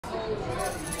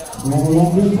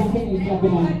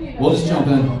We'll just jump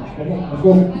in. Okay, let's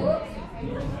go.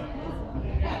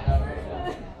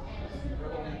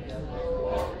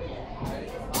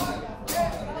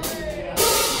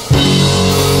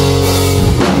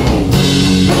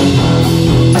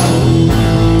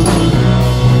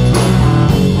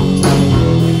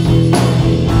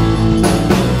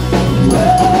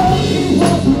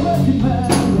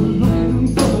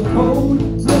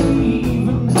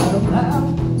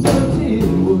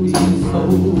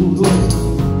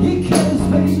 He kept his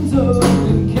face up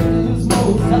and kept his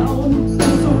mouth down.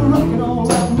 So rocking all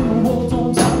around the walls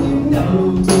on time, he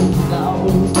never goes down.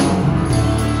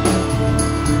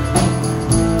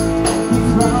 He's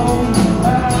round and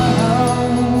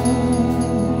round.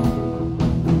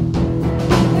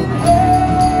 And hey,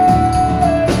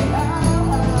 I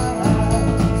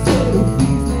said if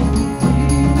he's living free,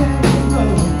 then it's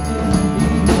nothing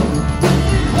he knows.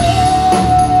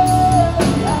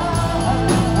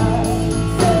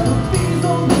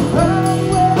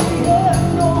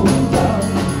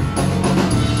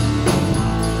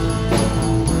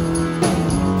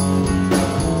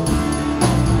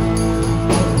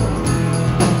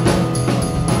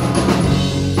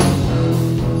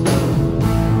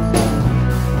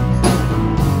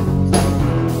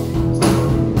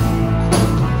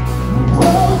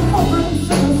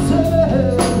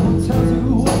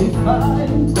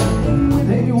 And when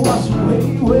they wash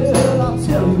away, well, I'll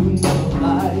tell you no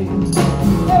lie.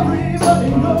 Everybody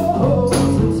knows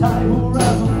the tide will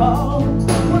rise or fall.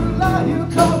 When lie you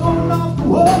come on off the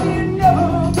wall, you're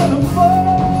never gonna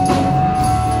fall.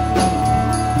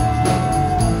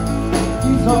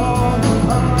 He's on the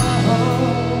run.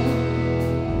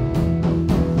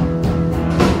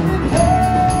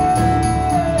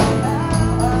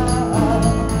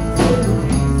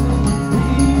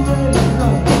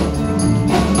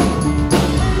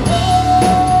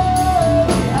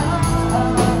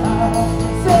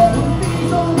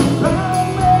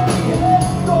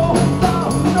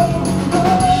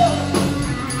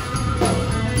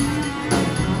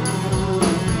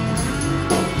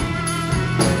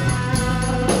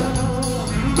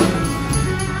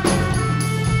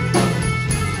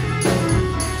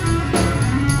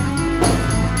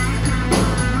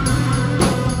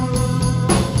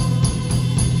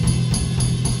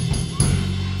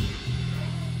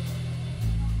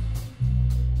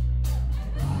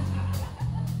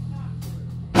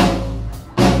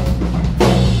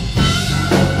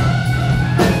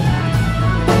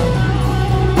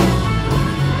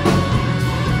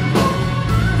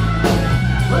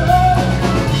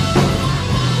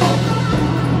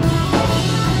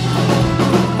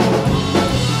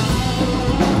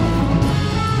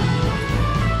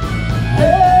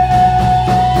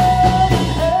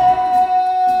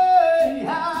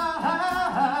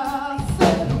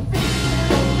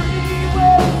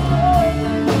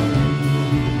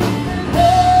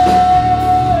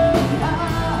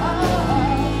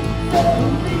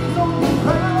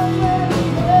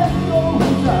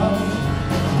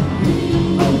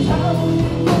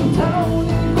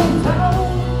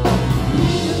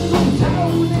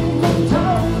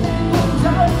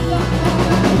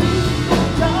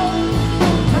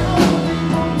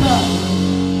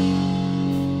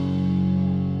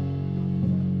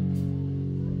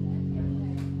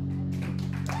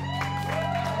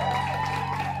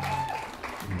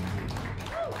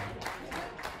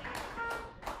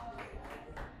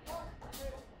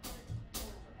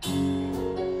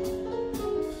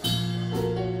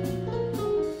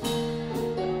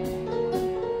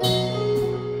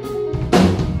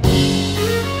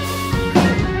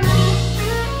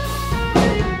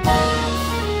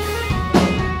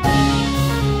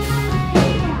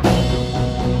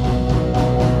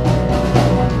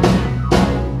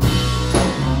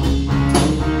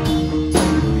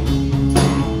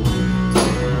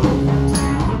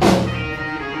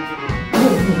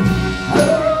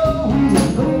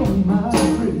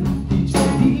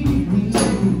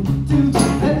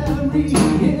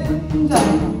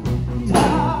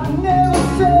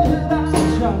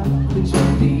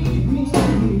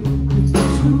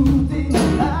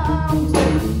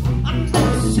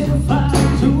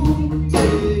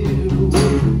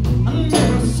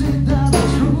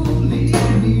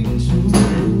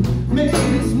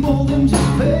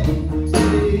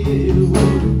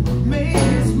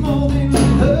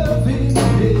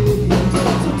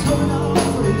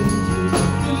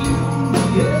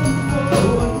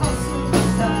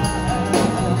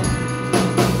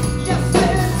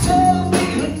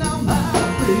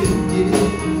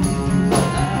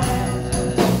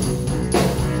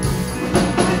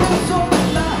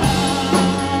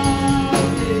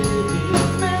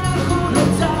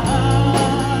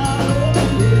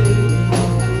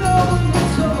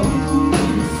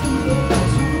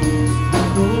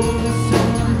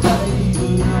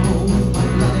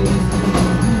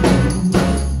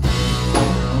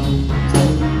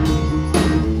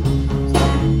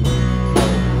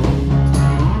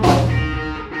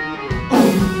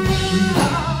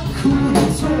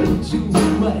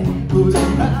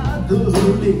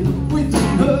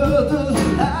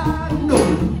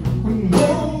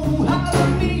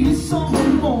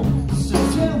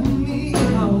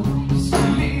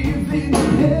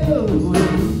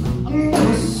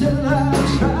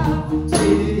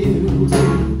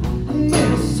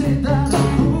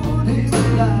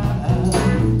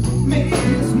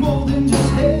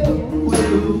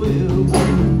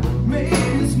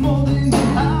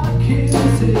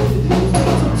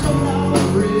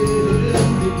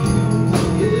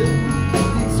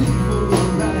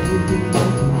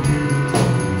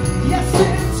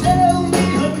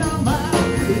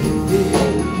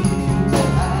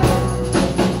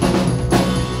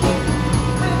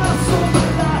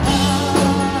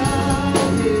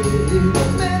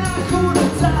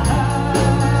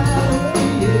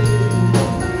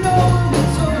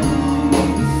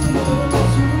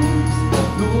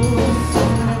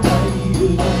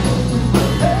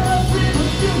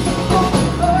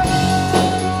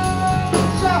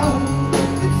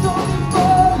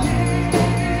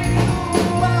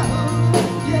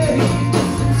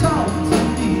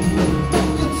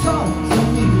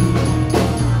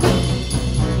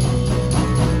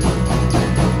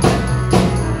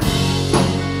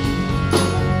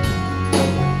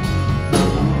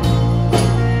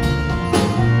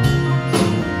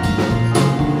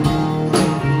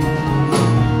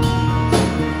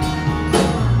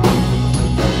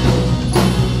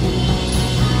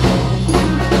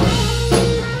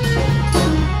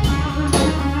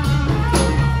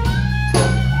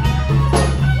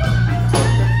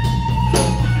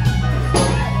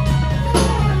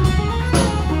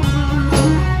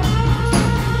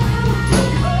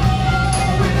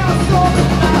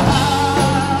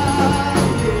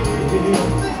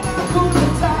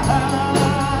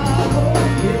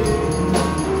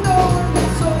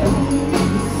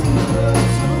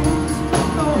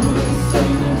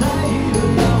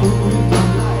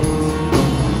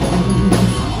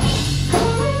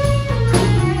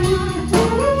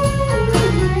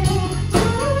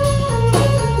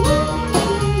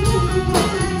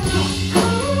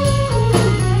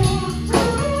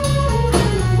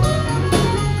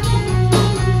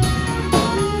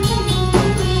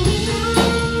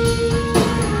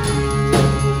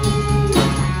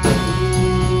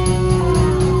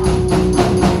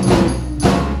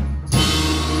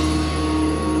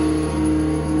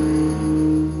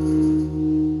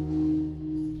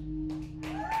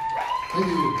 Thank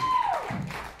you.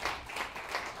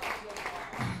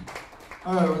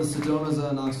 All right, we're the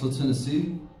Sedonas, Knoxville,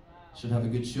 Tennessee. Should have a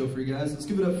good show for you guys. Let's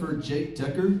give it up for Jake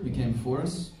Decker, who came before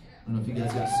us. I don't know if you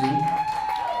guys got to see him.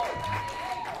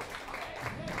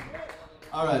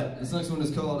 All right, this next one is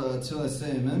called Till I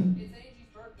Say Amen. It's Angie's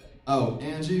birthday. Oh,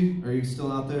 Angie, are you still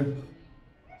out there?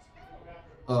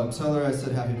 Oh, tell her I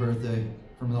said happy birthday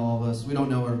from all of us. We don't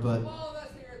know her, but... All of us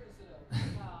here at the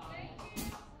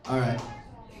Sedonas. All right.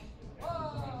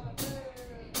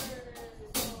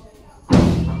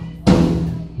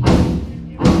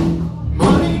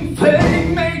 Money,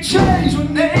 fame may change your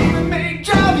name and may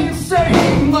drive you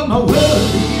insane, but my world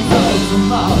leaves out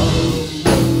tomorrow.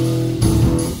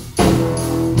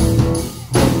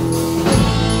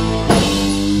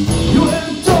 You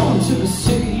ain't done till I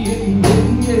say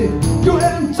amen, yeah. You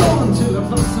ain't done till I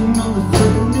plus another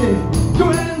friend, yeah. You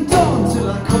ain't done till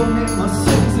I commit my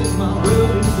sins and my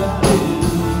world is out here.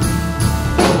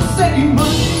 Say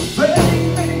money, fame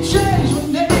may change your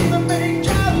name and may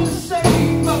drive you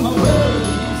insane, but my world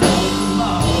leaves out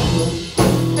tomorrow.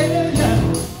 Hell yeah,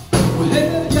 well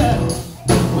hell yeah,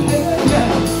 well hell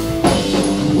yeah.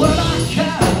 What I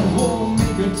got won't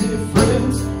make a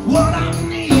difference. What I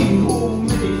need won't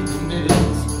make a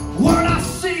difference. What I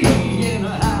see in a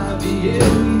happy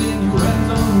end, and your hands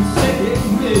on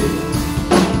saying me.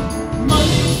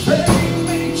 Money, fame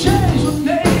may change your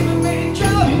name and may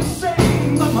drive you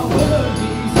insane, but my world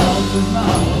leaves out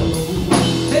tomorrow.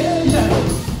 Hell yeah,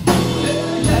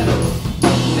 hell yeah,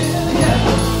 hell yeah.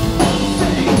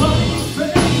 Say money,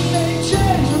 fame may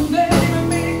change your name and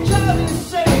may drive you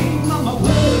insane, but my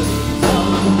world leaves out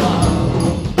tomorrow.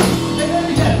 Hell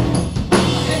yeah,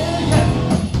 hell yeah, hell yeah.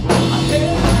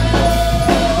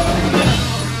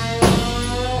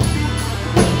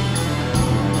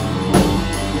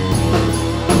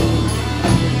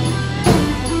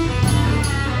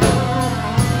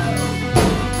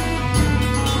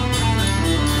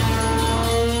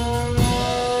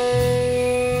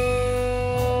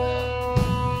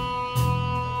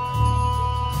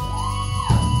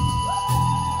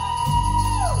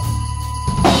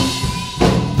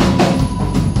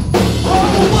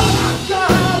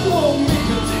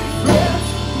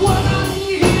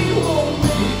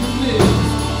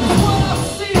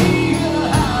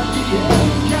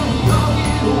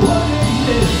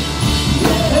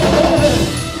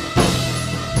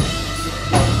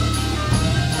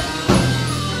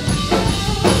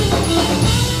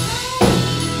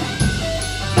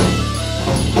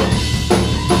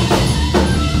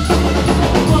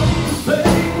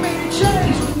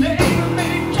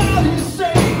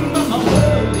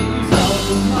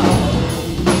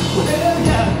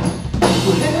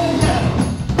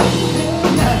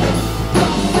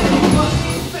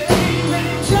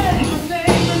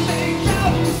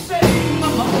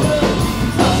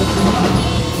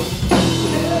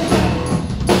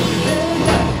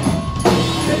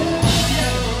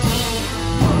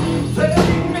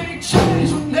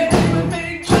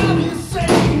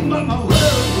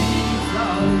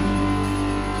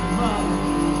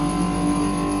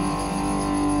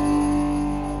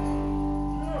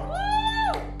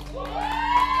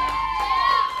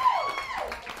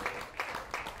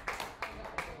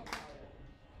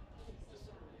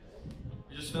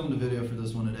 We just filmed a video for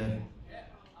this one today.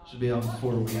 Should be out in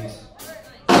 4 weeks.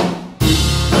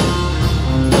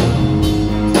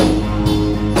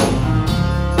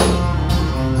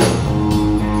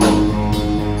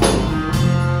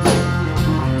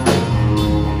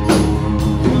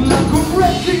 Like a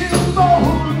wrecking ball,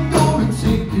 I'm gonna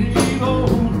take it all.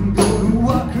 I'm gonna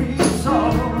walk it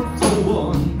all for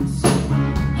once.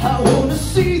 I wanna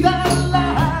see that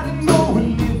light and go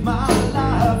and live my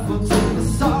life. I'll take the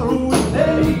sorrow and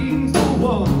pain for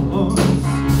once.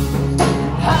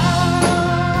 I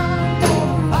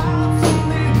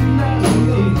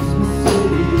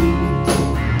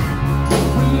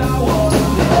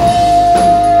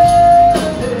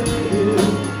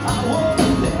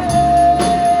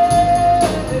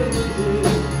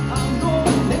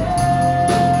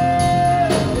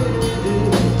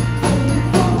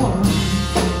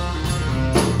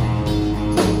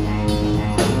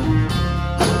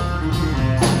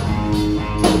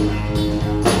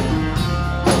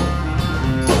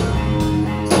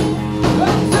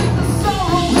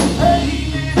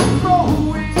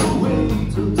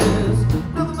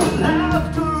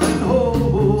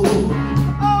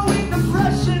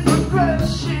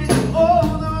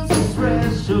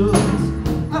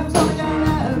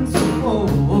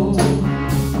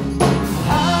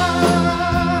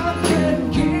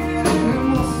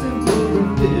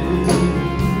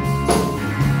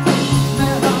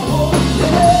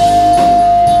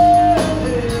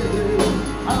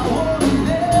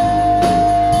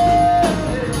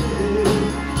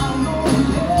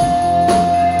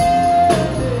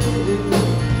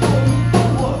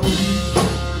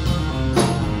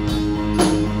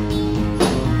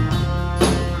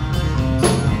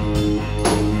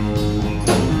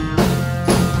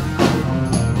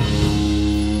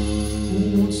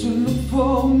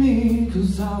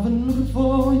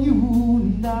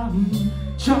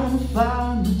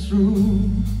find the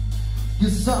truth. You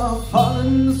saw fall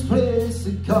in this place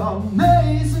they call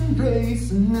amazing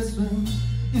grace, and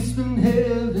it's been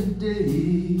hell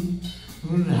today.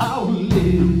 But I will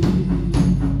live.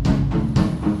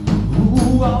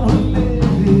 Ooh, I will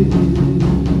live.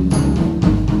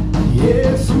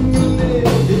 Yes, I'm gonna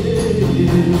live.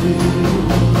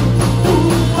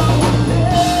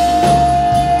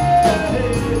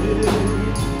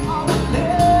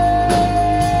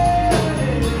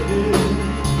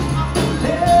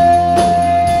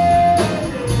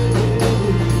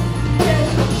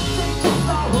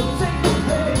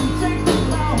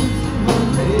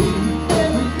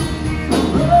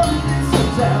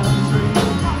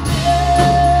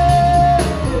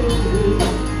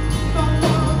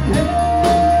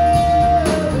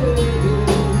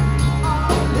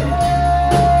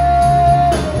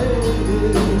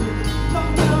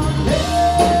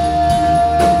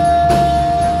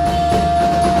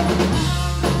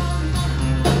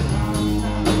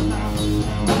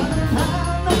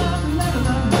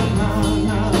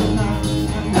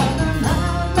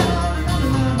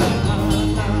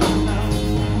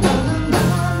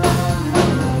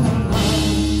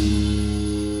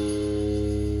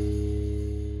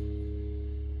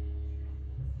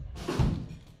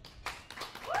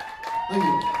 Thank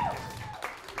you.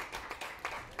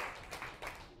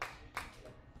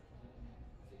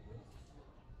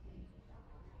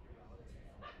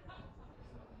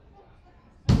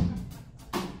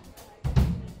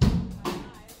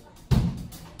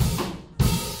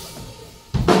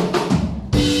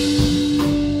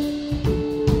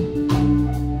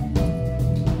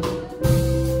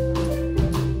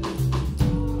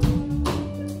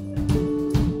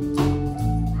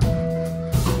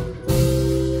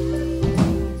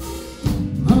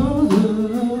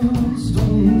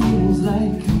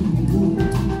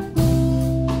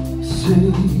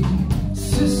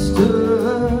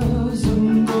 Sisters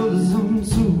and brothers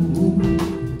too.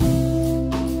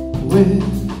 Well,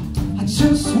 I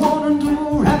just wanna do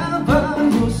right by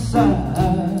your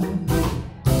side.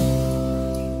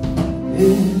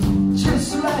 Yeah, just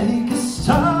like a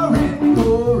star in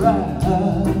your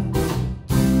eye.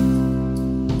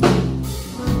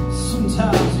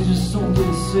 Sometimes you just don't get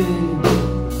to say.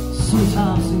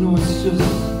 Sometimes you know it's just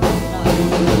not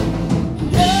good.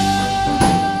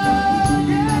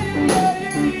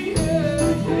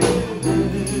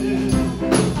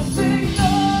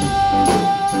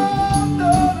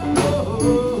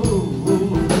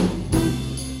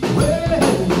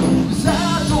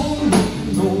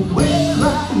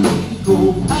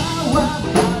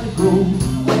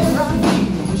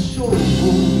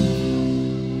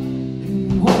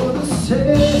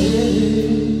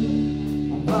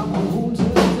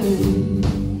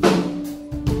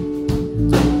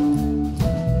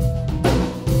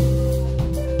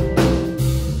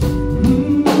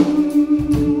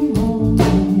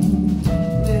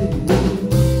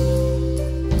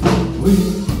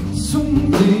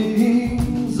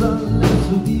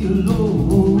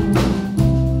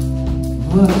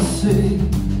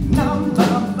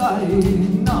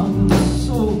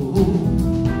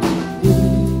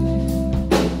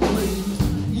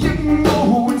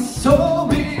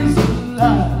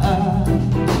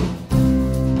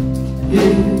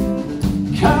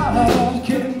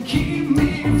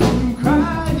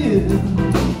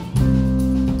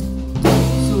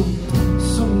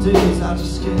 I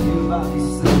just can't hear about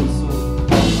these things, so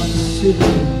I just sit here,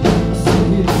 I sit here and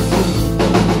sing.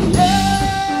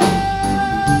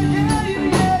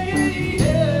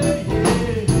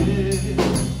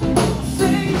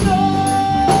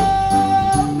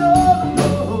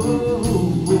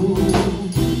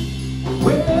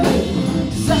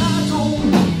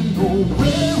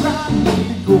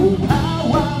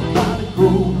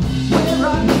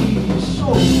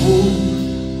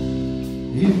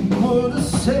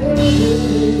 Say,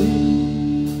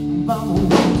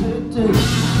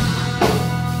 I'm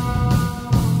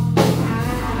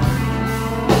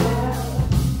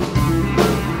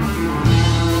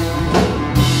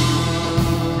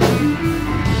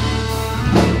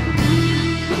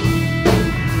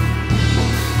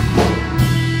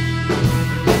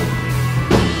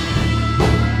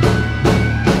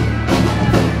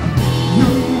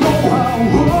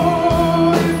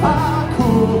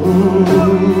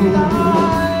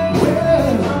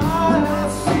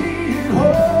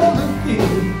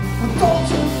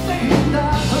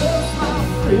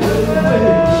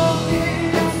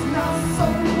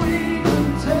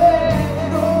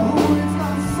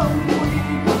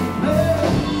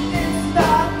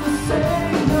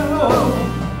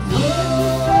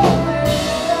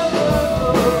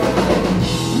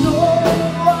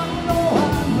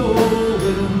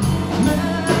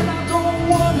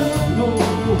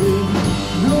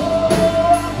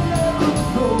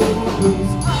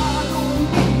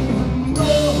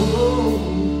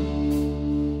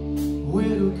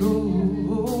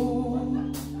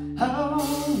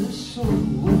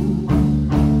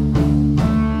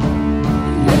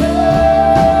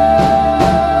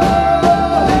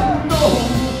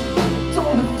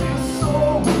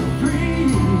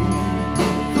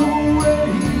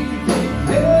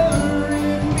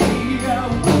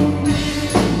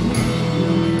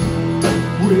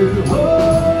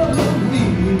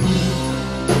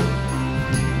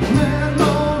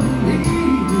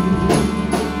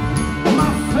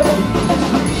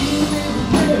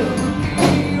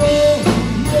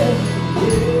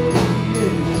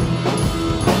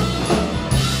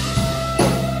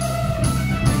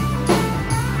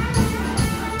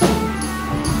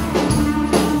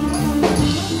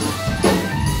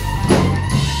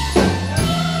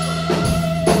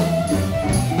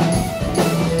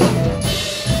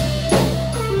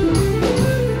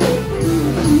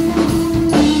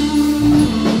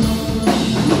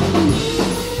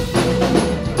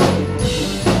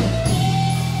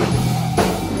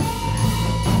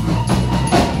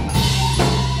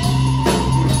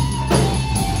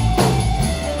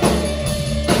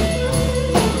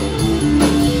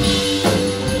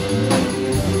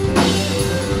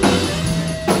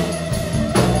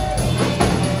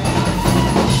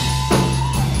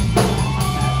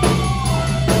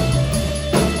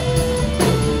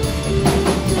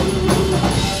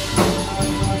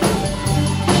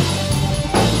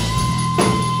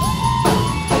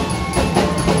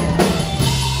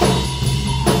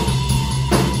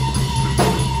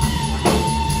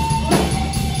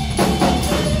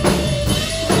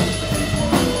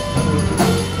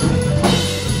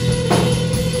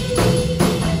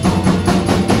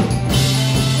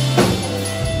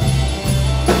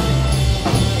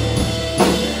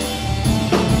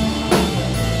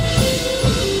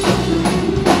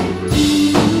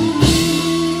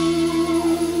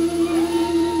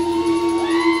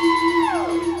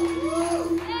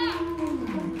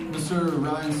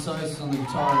On the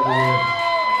guitar over here.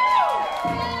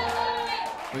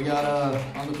 We got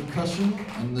on the percussion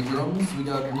and the drums, we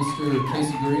got Mr.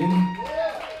 Casey Green,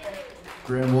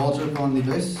 Graham Waldrop on the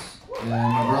bass, and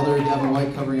my brother Gavin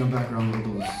White covering on background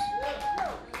vocals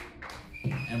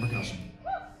and percussion.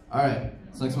 Alright,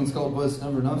 this next one's called Was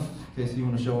Never Enough. Casey, you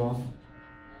want to show off?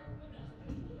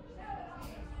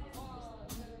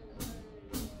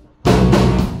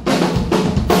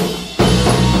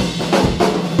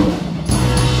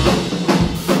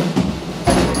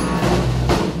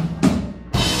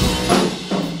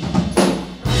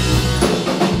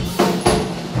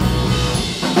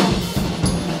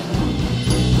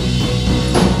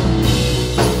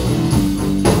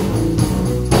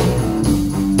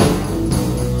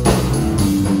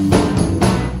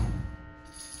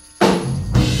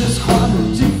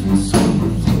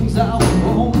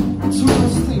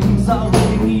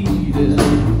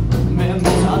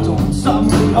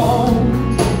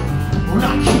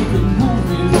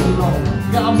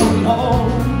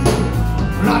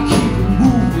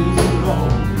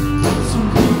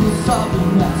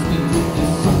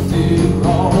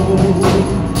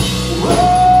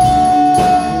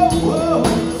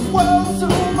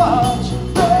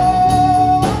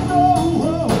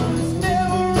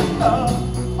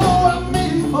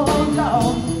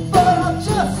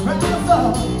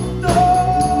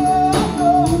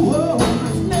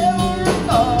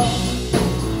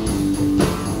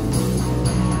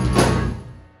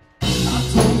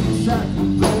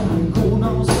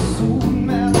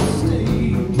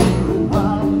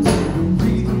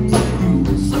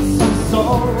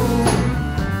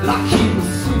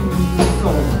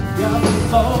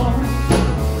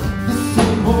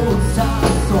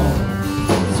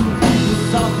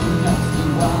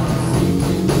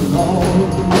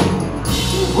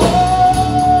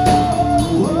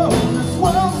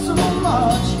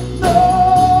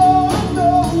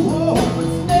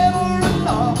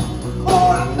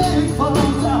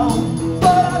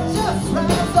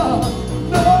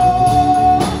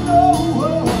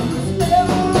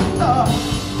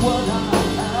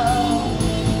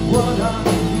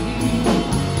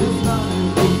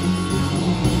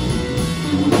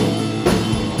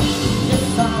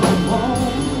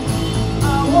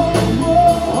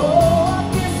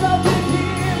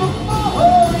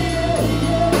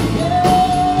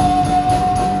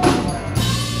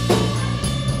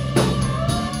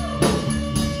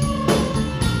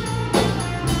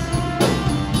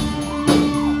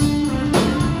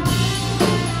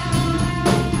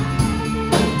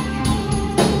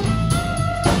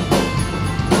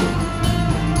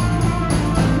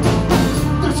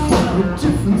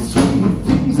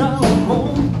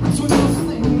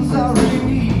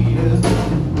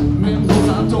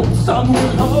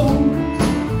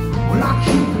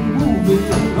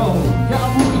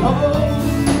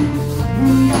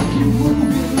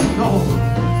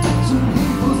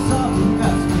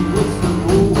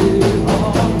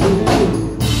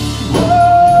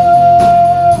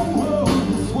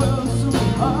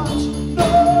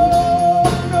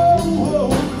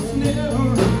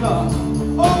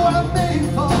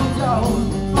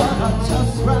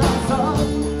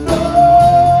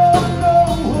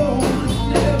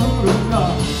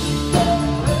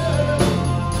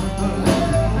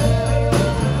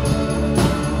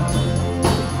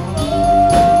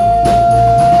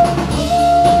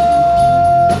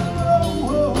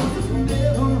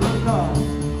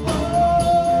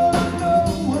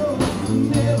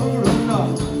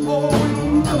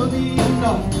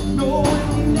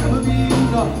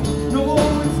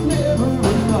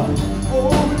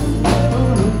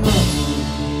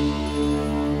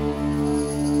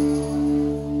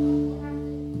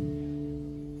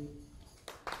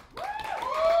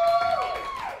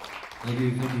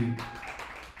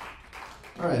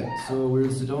 So we're in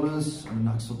Sedonas, I'm in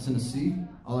Knoxville, Tennessee.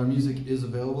 All our music is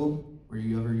available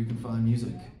wherever you can find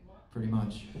music, pretty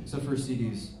much, except for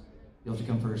CDs. You'll have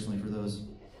to come personally for those.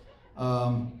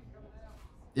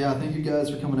 Yeah, thank you guys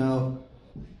for coming out.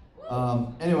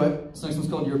 Anyway, this next one's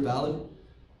called Your Ballad.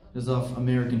 It is off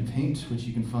American Paint, which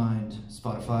you can find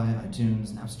Spotify,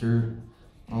 iTunes, Napster,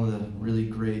 all the really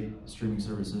great streaming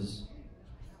services.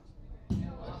 We're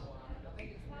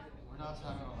not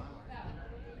talking online.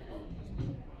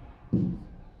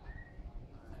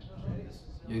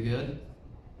 You good?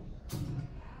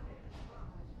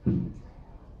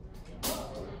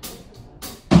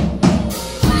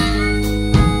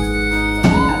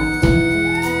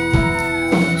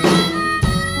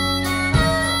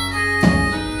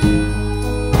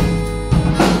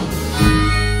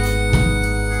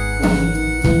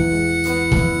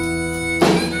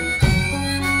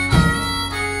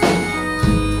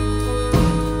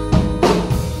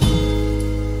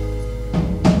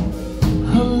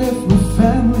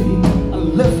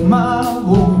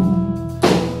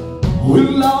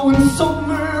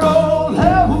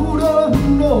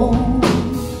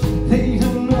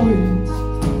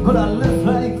 but I left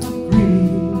like the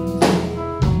breeze.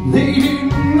 They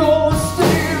didn't know I was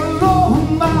still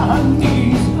on my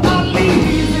knees. I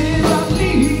leave it, I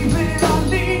leave it, I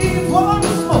leave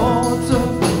once more to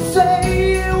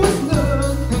say it was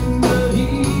nothing but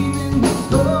evening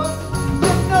stuff.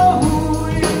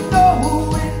 You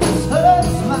know it just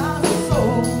hurts my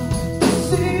soul to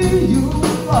see you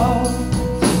fall,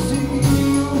 to see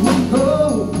you go.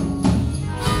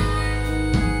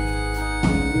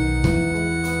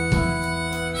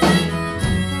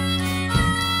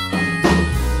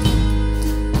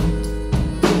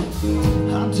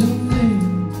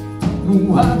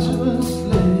 I just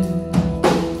left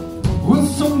with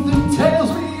something tells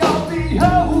me I'll be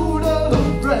out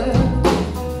of breath.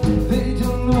 They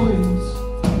don't know it,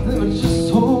 they were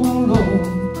just hold on.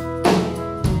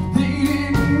 They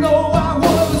didn't know I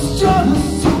was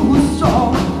just too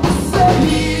strong. Say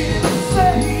it,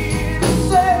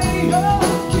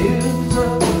 kids,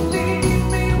 leave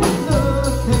me with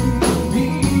nothing to be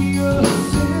a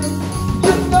sin.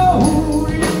 You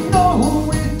know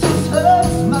it just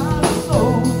hurts my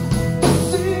soul to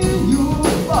see you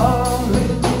fall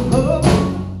into love.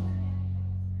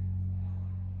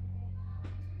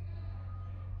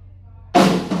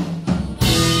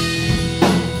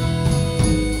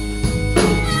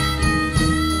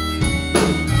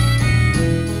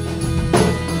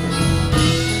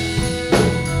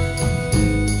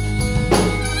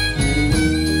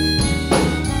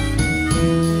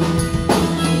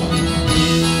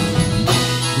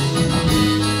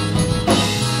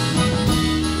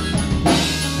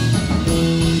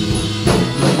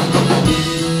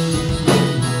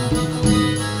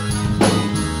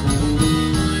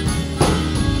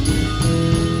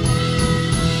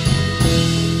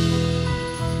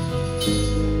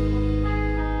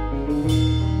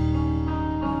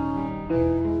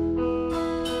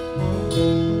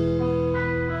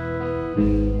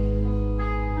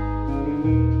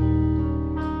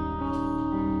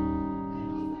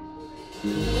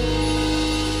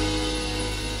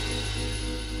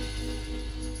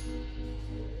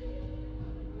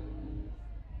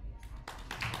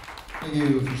 Thank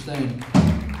you for staying.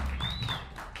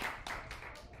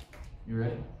 You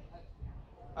ready?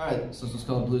 Alright, so this is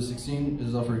called Blue 16. This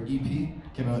is off our EP.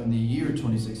 Came out in the year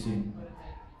 2016.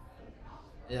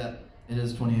 Yeah, it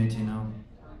is 2018 now.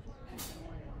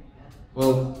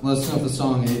 Well, let's start with the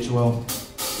song HOL.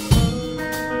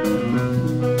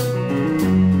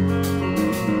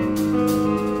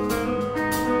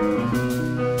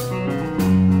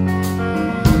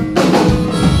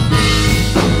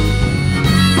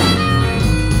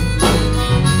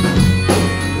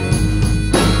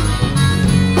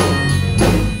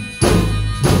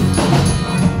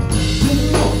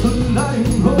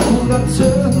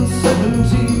 Turn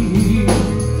 17.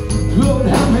 Lord,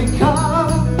 have me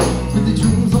caught with the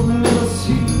dreams I'll never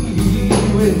see.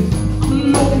 When I'm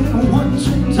alone in one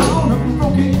train town, I'm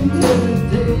broken every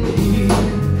day.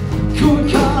 Cold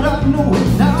card, I know it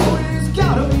now. It's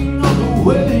gotta be another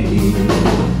way.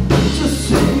 Just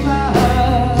say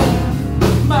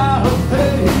my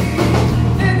pain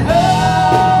and her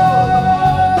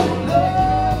love.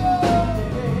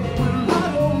 Well, I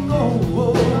don't know.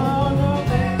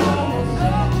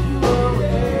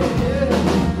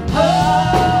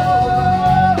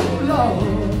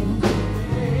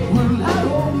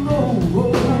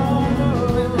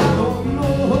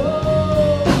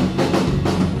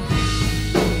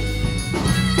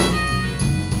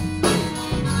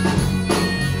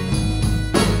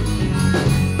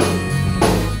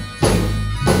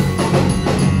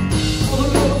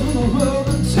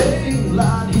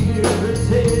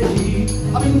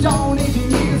 I've been down 18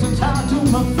 years and tied to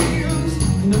my fears.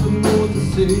 Never know what to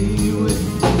say.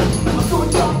 I'm going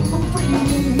down for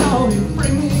free now. You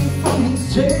bring me from these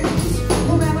chains.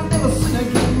 Oh man, I've never seen a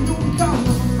game. Don't come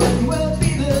with a friend. We'll be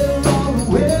there all the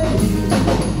way.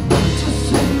 Just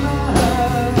say my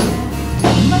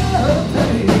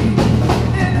pain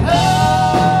and her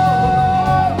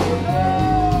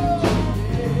love.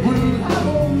 Well, I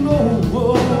don't know.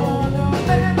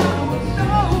 Man, I don't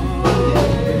know.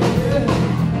 Yeah.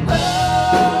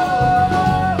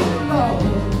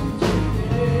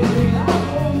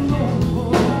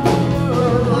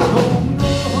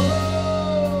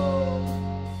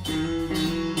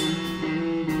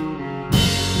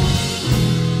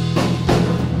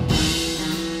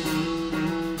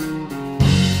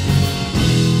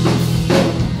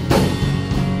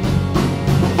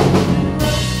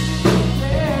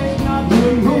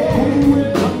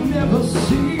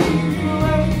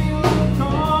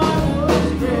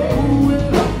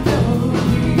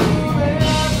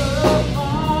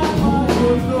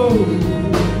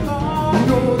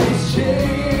 No.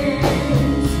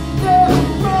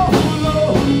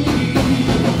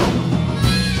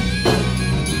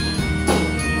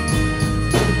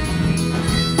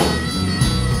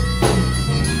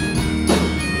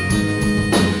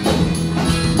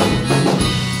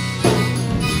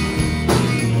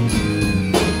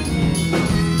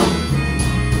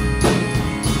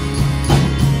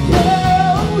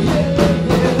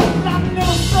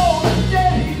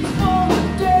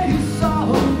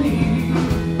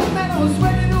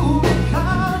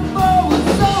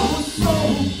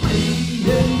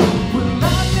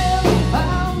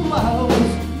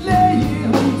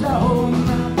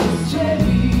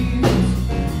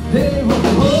 They will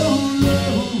roll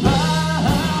around.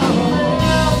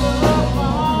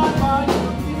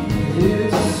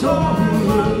 It's all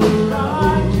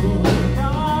around.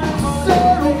 Say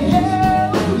yeah,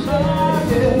 yeah.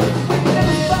 We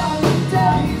never found the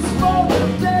days for the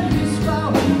days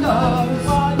found us.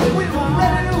 We were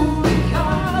ready to be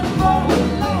kind, but we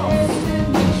lost in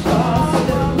the trust.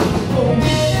 Oh,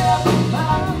 we never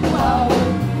found out,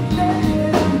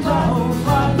 laying down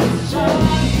by the chain.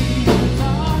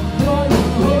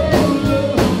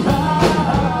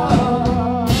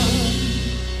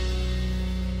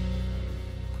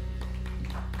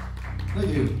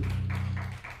 Thank you.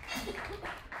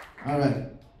 All right.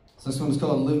 So this one's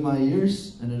called "Live My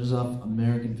Years," and it is off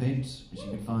American Paint, which you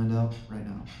can find out right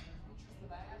now.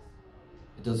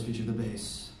 It does feature the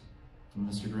bass from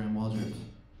Mr. Graham Waldrop.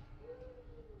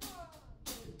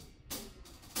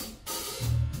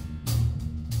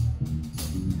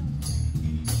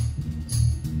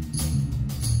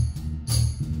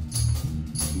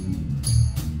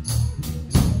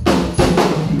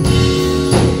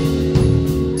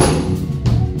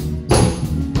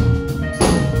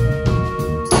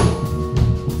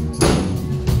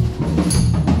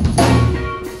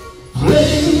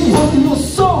 Playing one more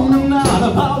song tonight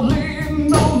about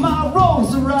laying all my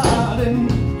wrongs to right, and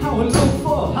how I look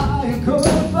for higher could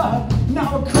fight.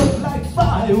 Now I cook like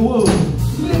firewood.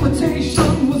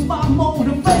 Limitation was my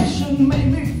motivation, made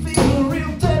me feel a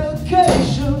real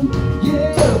dedication.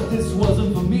 Yeah, if this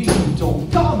wasn't for me,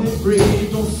 don't call me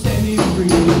brave, don't set me free.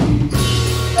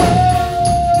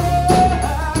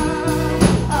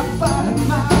 I find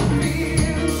my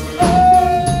fears.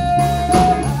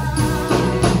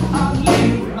 I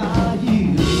live my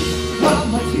years, while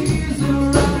my tears are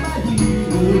around my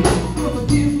ears. Will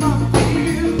forgive my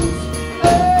fears.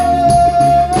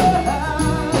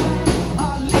 I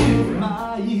live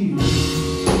my years.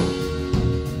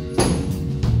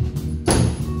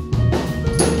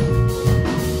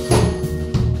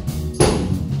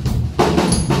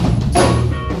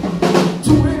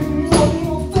 Doing one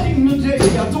more thing today.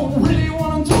 I don't really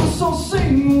want to do so,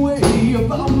 sing away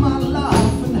about my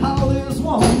life and how there's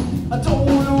one. I don't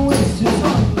want to waste his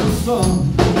unsung.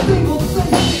 People think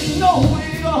they know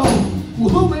it all. Well,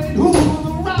 who made who,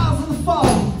 the rise and the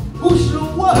fall? Who should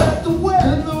have worked the way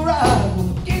and the ride?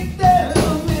 Well, get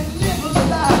them and live a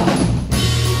life.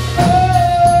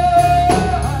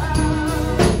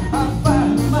 I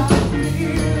find my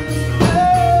fears.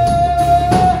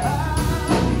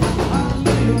 I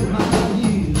live my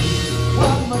years,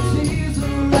 while my tears are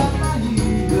around my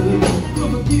ears. Will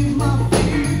forgive my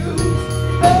fears.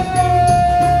 I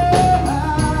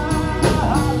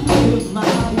live my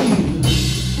years.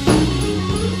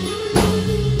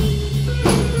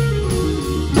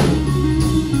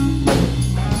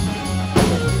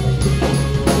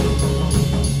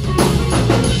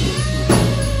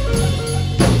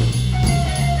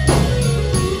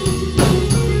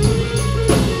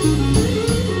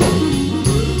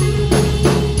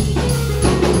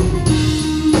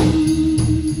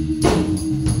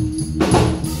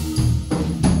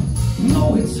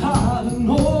 Know it's hard to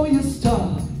know your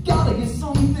star. Gotta get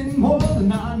something more than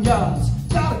 9 yards.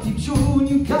 Gotta keep chewing,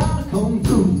 you gotta come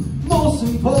through. Most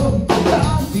important,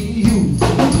 gotta be you. The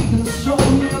weak and the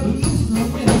strong, never lose the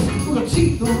wins. We're gonna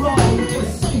cheat the wrong, get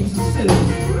saints and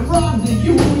sinners. Run to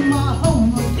you in my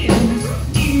home begins.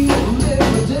 Even if I'm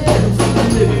living dead, I'm still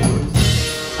living.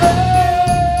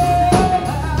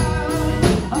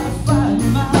 I find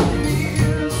my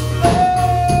fears.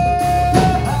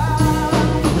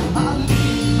 I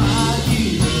live my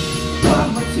years, while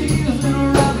my tears are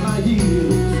around my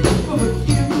ears. But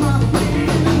forgive my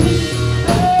fears.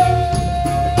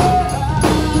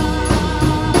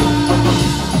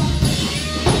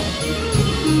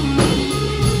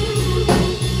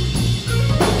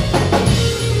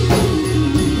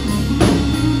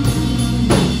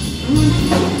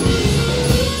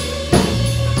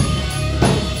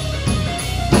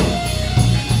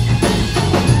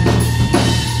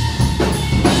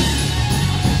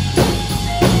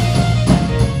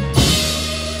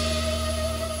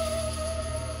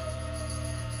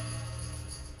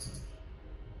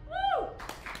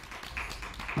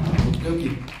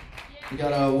 Okey-dokey. We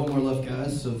got one more left,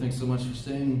 guys, so thanks so much for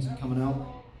staying and coming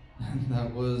out.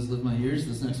 That was "Live My Years."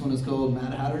 This next one is called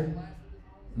 "Mad Hatter."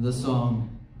 This song,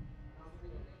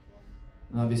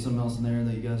 there'll be something else in there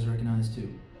that you guys recognize too.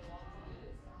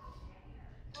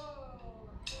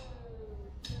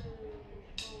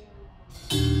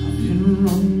 I've been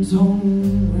running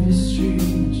on a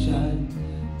street side,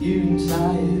 getting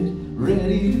tired,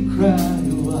 ready to cry.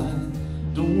 Why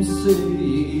don't say,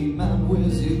 man,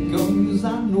 where's your gun? 'Cause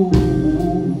I know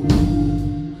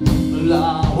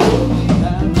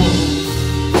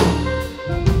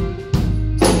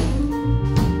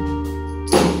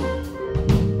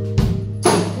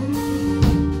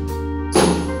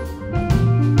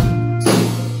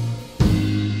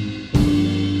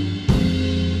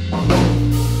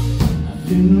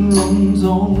songs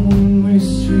on one-way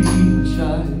street,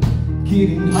 try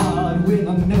getting hard when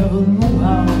I never know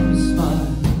how to smile.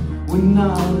 When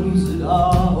I lose it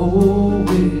all,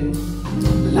 well,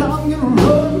 I'm gonna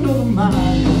run another mile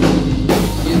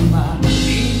in my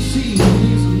 18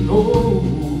 years ago.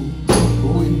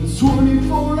 When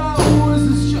 24 hours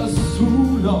is just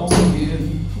too long,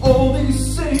 and all they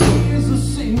say is to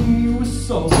sing you a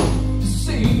song, to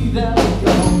say that I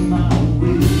got my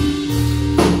way.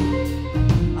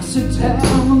 I said,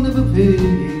 damn, I'll never pay.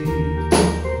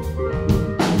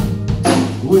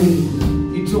 Well,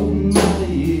 it don't matter,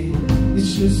 yeah.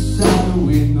 It's just how do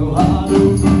we know how to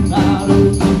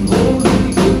hold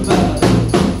me goodbye.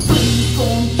 Things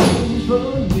gon' change,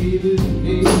 but maybe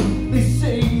today. They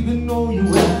say they know you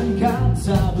haven't got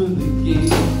time of the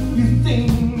game. You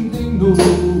think they know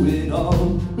it all,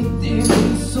 but there's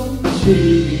some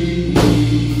change.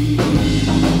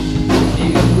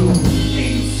 Yeah, bro,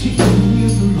 18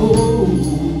 years old.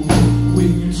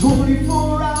 When you're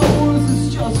 24 hours, it's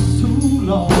just too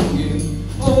long. And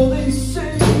all they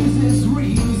say is there's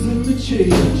reason to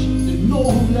change. They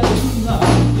know that you're not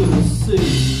the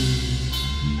same.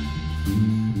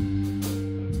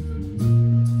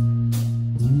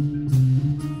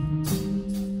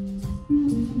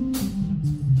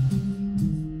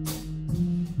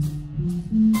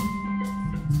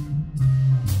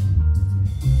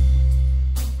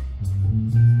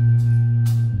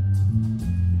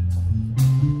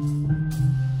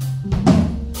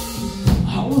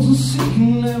 I wasn't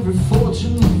seeking every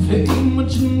fortune and fame,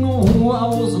 but you know I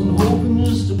wasn't hoping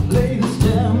just to play this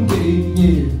damn game,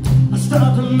 yeah. I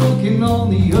started looking on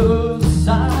the other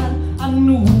side. I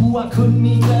knew I couldn't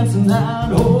be dancing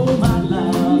out all my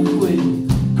life. Well,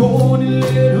 gonna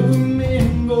let her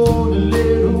in, gonna let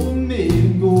her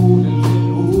in, gonna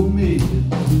let her in.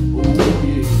 Oh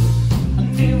yeah, I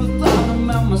never thought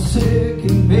about my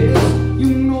second best. You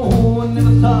know I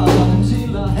never thought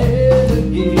until I had a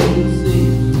guess.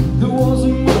 There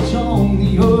wasn't much on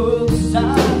the other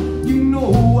side. You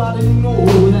know I didn't know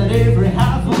that every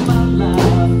half of my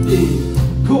life is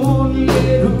gonna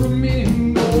let her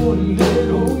in, gonna let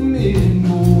her in,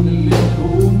 gonna let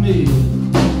her in.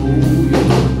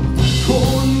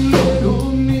 Oh yeah, gonna let her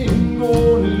in,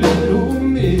 gonna let her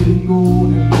in,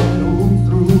 gonna let her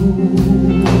through.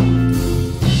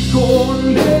 Gonna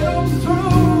let her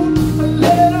through,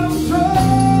 let her through.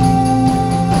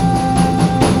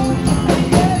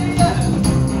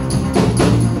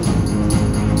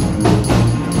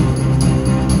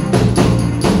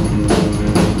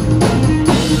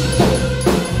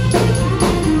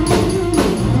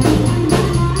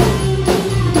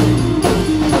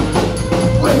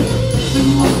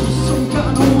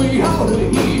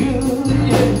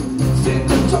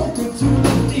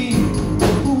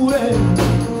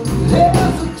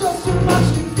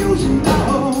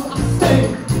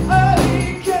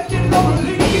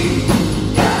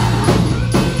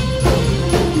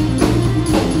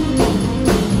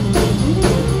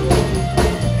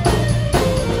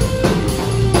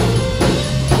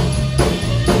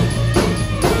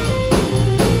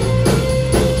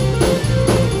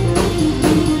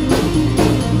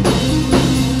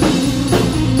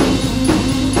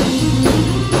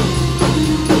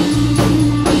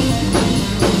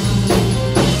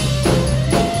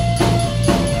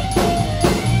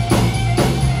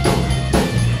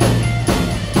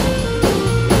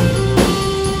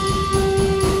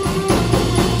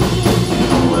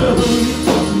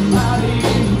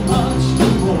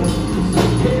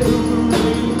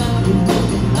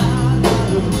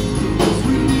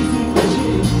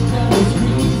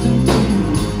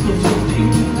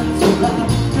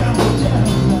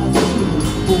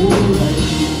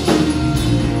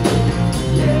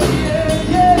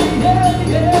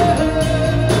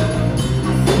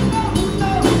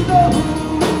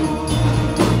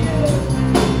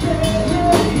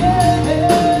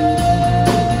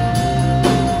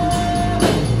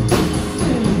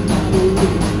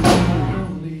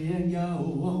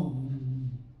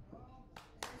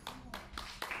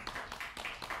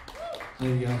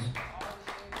 There you guys.